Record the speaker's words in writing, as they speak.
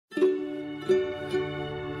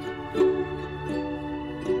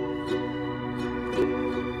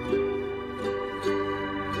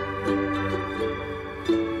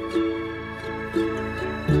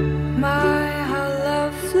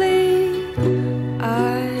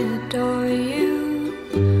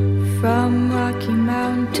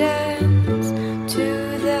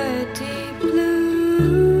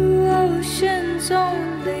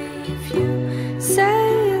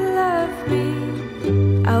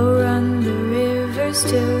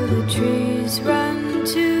still the trees run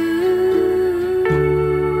too.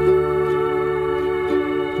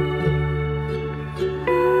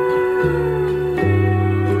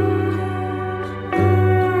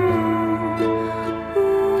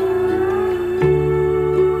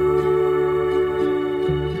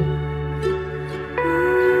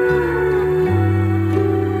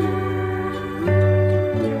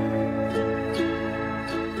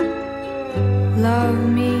 Love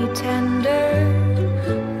me tender,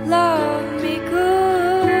 love me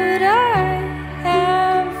good. I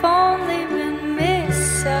have only been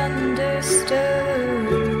misunderstood.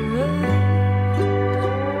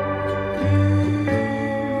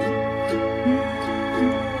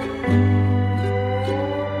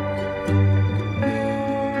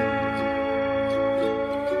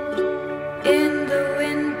 In the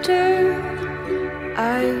winter,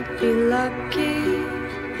 I'd be lucky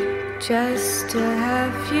just to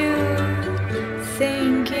have you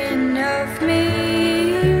thinking of me.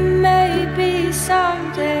 Maybe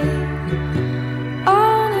someday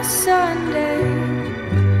on a Sunday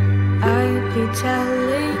I'd be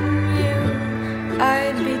telling you,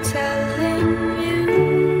 I'd be telling you.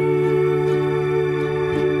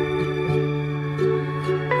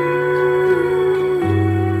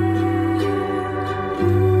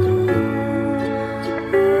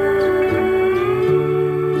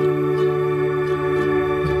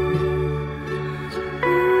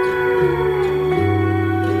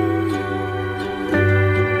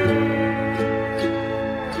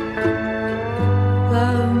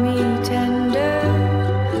 Love me tender,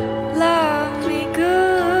 love me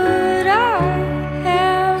good. I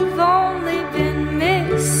have only been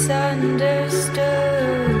misunderstood.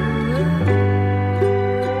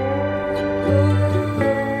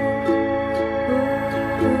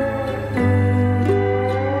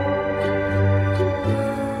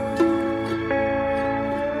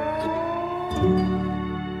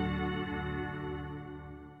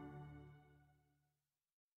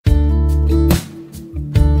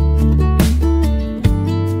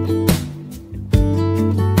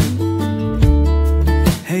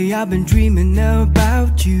 Hey, I've been dreaming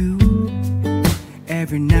about you.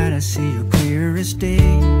 Every night I see you clear as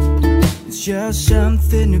day. It's just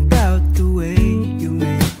something about the way you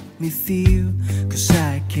make me feel. 'Cause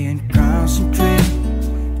I can't concentrate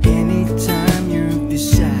anytime you're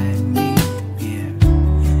beside me. Yeah,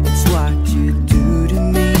 it's what you do to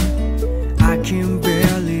me. I can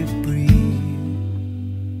barely breathe.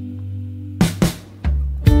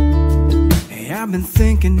 Hey, I've been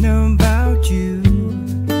thinking about you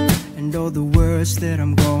and all the words that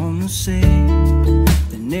I'm gonna say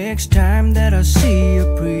the next time that I see your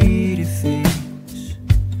pretty face.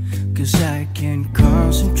 'Cause I can't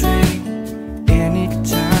concentrate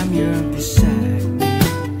anytime you're beside me.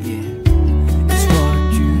 Yeah, it's what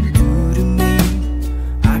you do to me.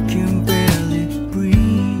 I can barely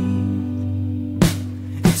breathe.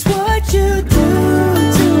 It's what you do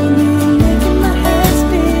to me, making my head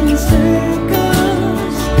spin in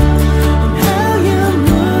circles. And how you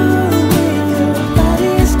move with your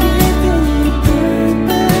body is giving me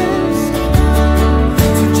purpose.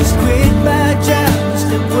 So just quit my job,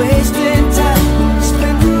 stop wasting time,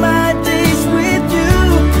 spending my days with you.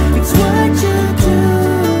 It's what you do.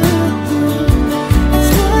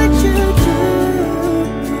 It's what you do.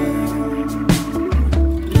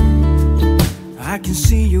 I can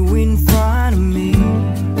see you in front of me.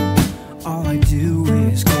 All I do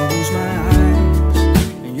is close my eyes,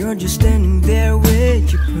 and you're just standing there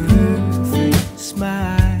with your perfect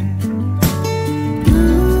smile.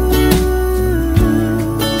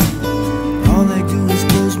 All I do is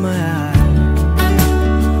close my eyes.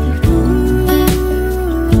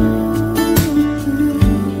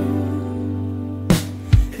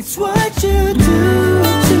 It's what you do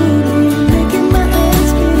to me, making my head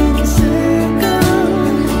spin in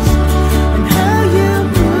circles. And how you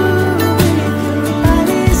move with your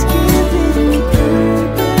body's giving me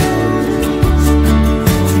purpose.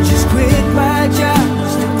 So just quit my job,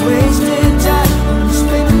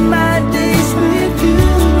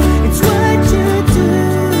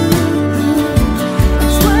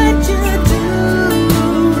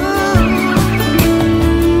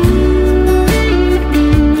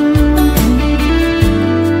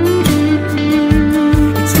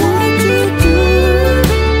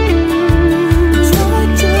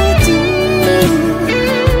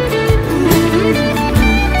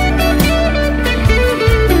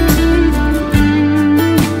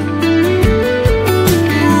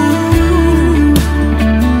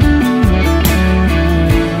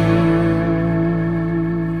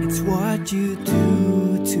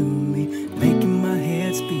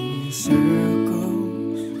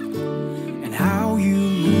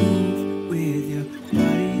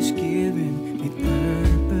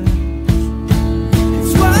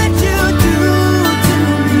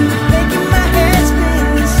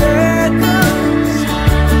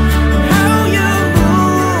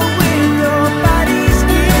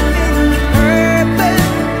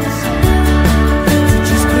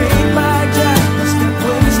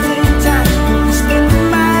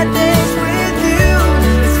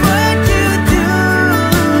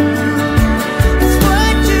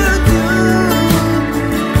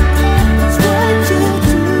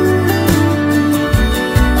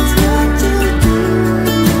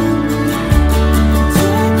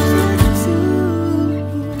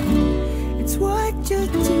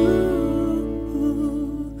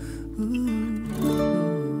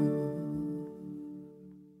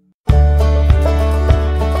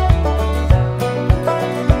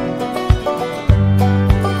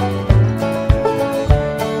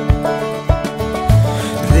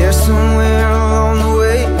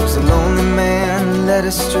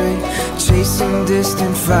 astray, chasing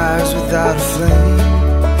distant fires without a flame.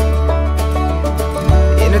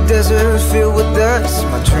 In a desert filled with dust,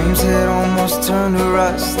 my dreams had almost turned to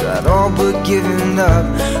rust. I'd all but given up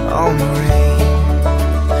on the rain,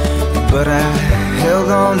 but I held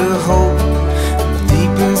on to hope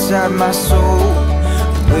deep inside my soul,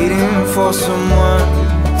 waiting for someone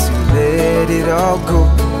to let it all go.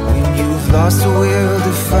 When you've lost the will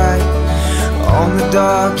to fight on the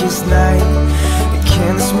darkest night,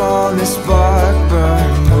 can the smallest spark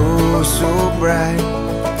burn oh so bright?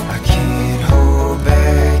 I can't hold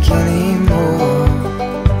back anymore.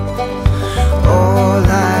 All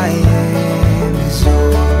I am is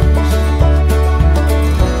yours.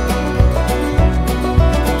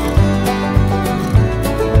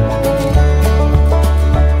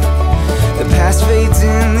 The past fades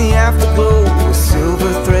in the afterglow, a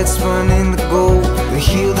silver thread spun in the gold. They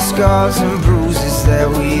heal the scars and bruises that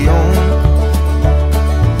we own.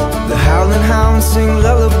 The howling hounds sing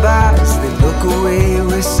lullabies, they look away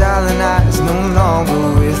with silent eyes, no longer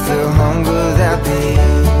with the hunger that they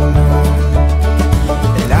know.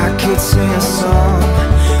 And I could sing a song,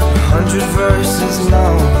 100 verses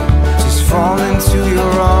long, just fall into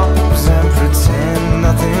your arms and pretend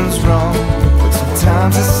nothing's wrong. But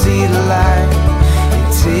sometimes to see the light,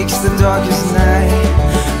 it takes the darkest night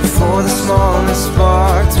for the smallest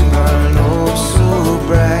spark to burn oh so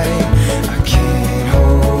bright. I can't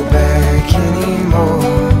hold back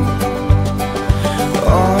anymore.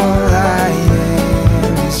 All I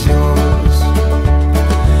am is yours.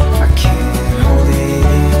 I can't hold it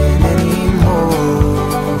in anymore.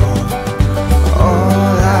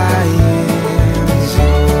 All I am is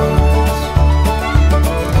yours.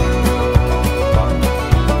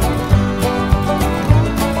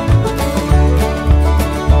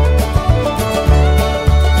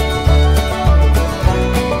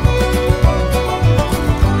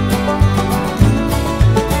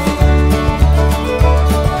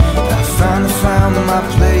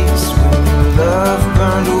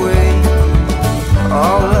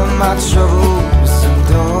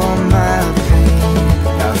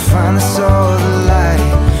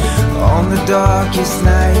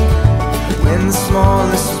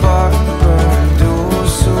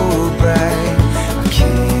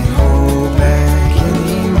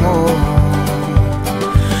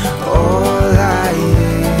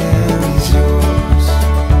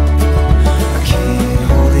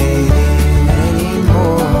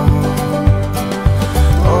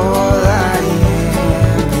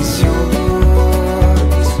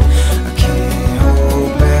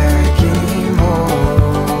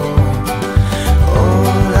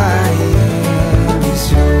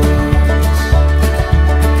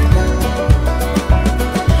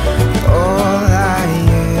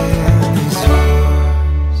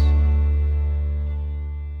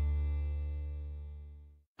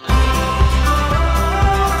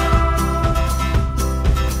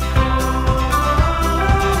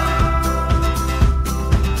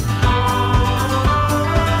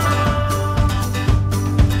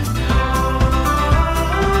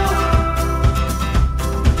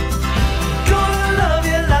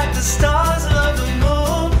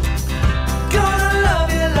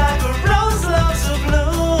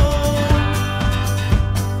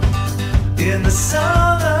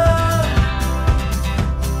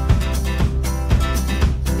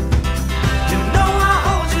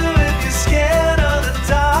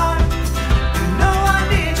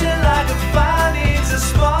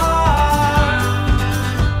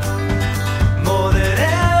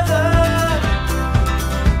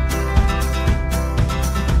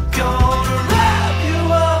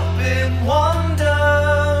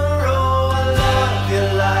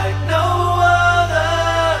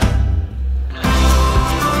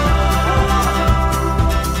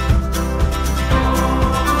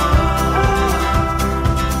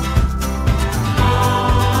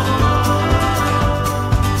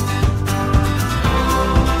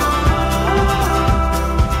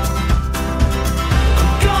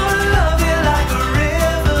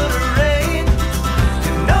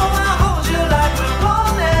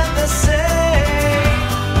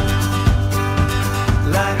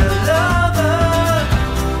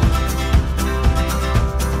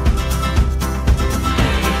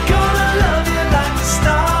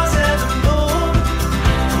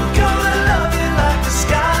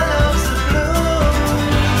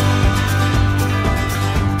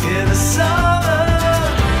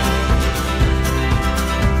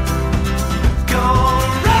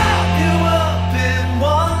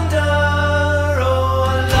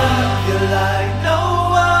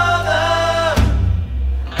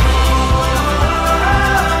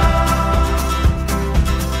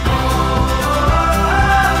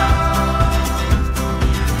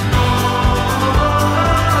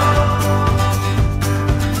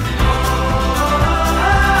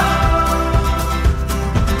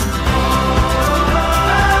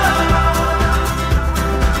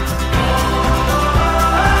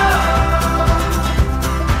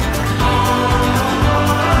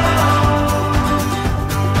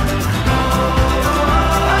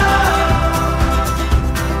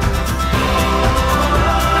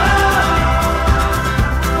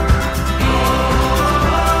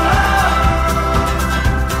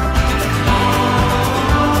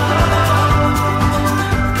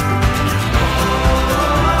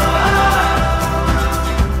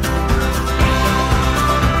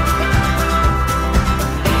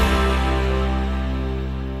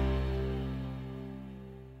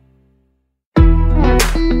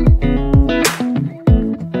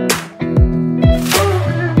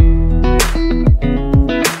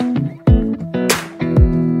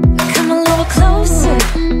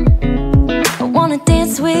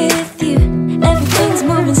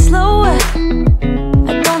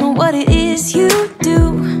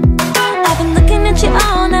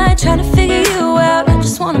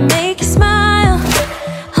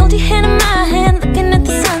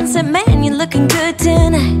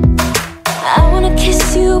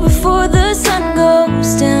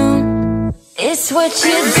 what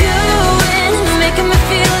you're doing, it's making me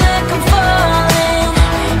feel like I'm falling.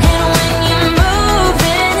 And when you're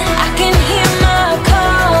moving, I can hear my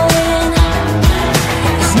calling.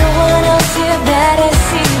 There's no one else here that I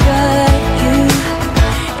see but you.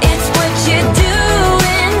 It's what you're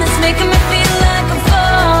doing, it's making me feel like I'm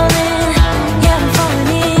falling. Yeah, I'm falling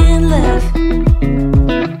in love.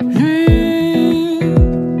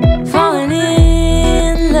 Falling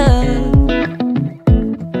in love.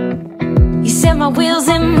 You set my wheels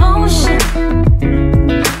in motion,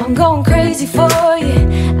 I'm going crazy for you.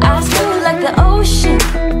 Eyes blue like the ocean,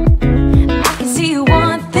 I can see you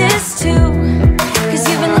want this too. Cause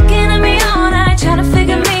you've been looking at me all night, trying to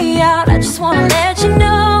figure me out. I just wanna let you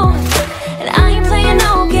know, and I ain't playing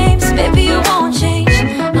no games, baby, you won't change. I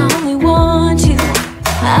only want you.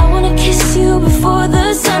 I wanna kiss you before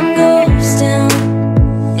the sun goes down.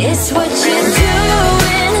 It's what you're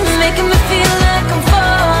doing, it's making me feel like I'm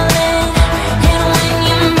falling. And when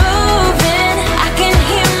you're moving, I can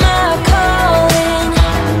hear my calling.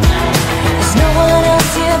 There's no one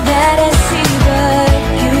else here that I see but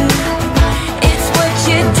you. It's what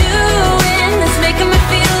you're doing, it's making me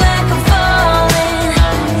feel like I'm falling.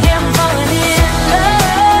 Yeah, I'm falling in love.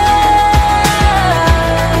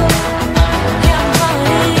 Yeah, I'm falling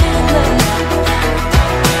in love.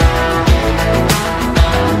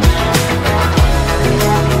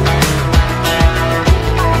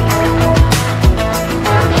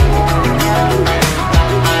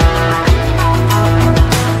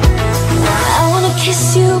 I wanna kiss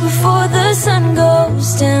you before the sun goes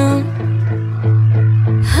down.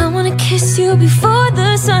 I wanna kiss you before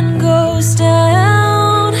the sun goes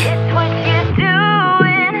down. It's what you're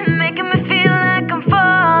doing, making me feel like I'm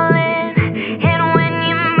falling. And when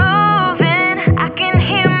you're moving, I can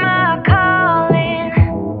hear my calling.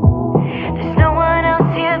 There's no one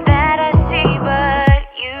else here that I see but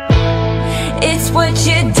you. It's what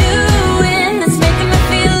you're doing, it's making me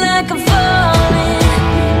feel like I'm falling.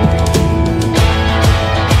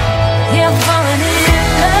 Yeah, I'm falling in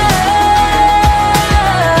love.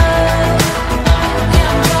 Yeah,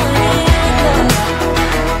 I'm falling in love.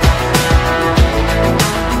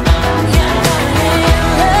 Yeah, I'm falling in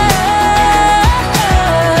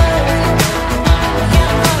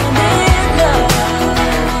love.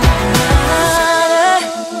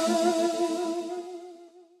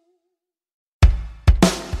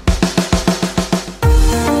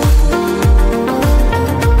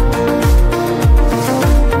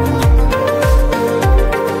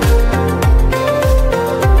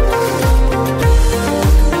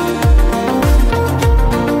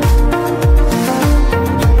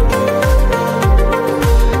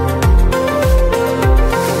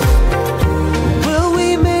 Will we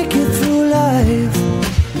make it through life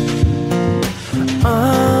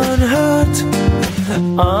unhurt,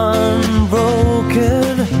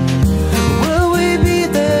 unbroken? Will we be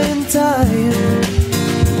there in time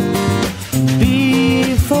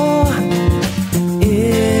before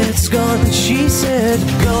it's gone? She said,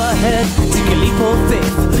 go ahead, take a leap of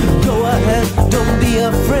faith. Go ahead, don't be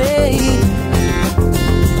afraid.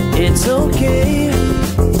 It's okay.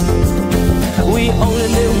 We only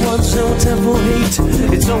live once, no time for hate.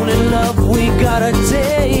 It's only love we gotta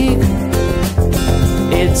take.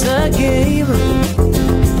 It's a game,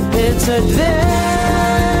 it's a dance.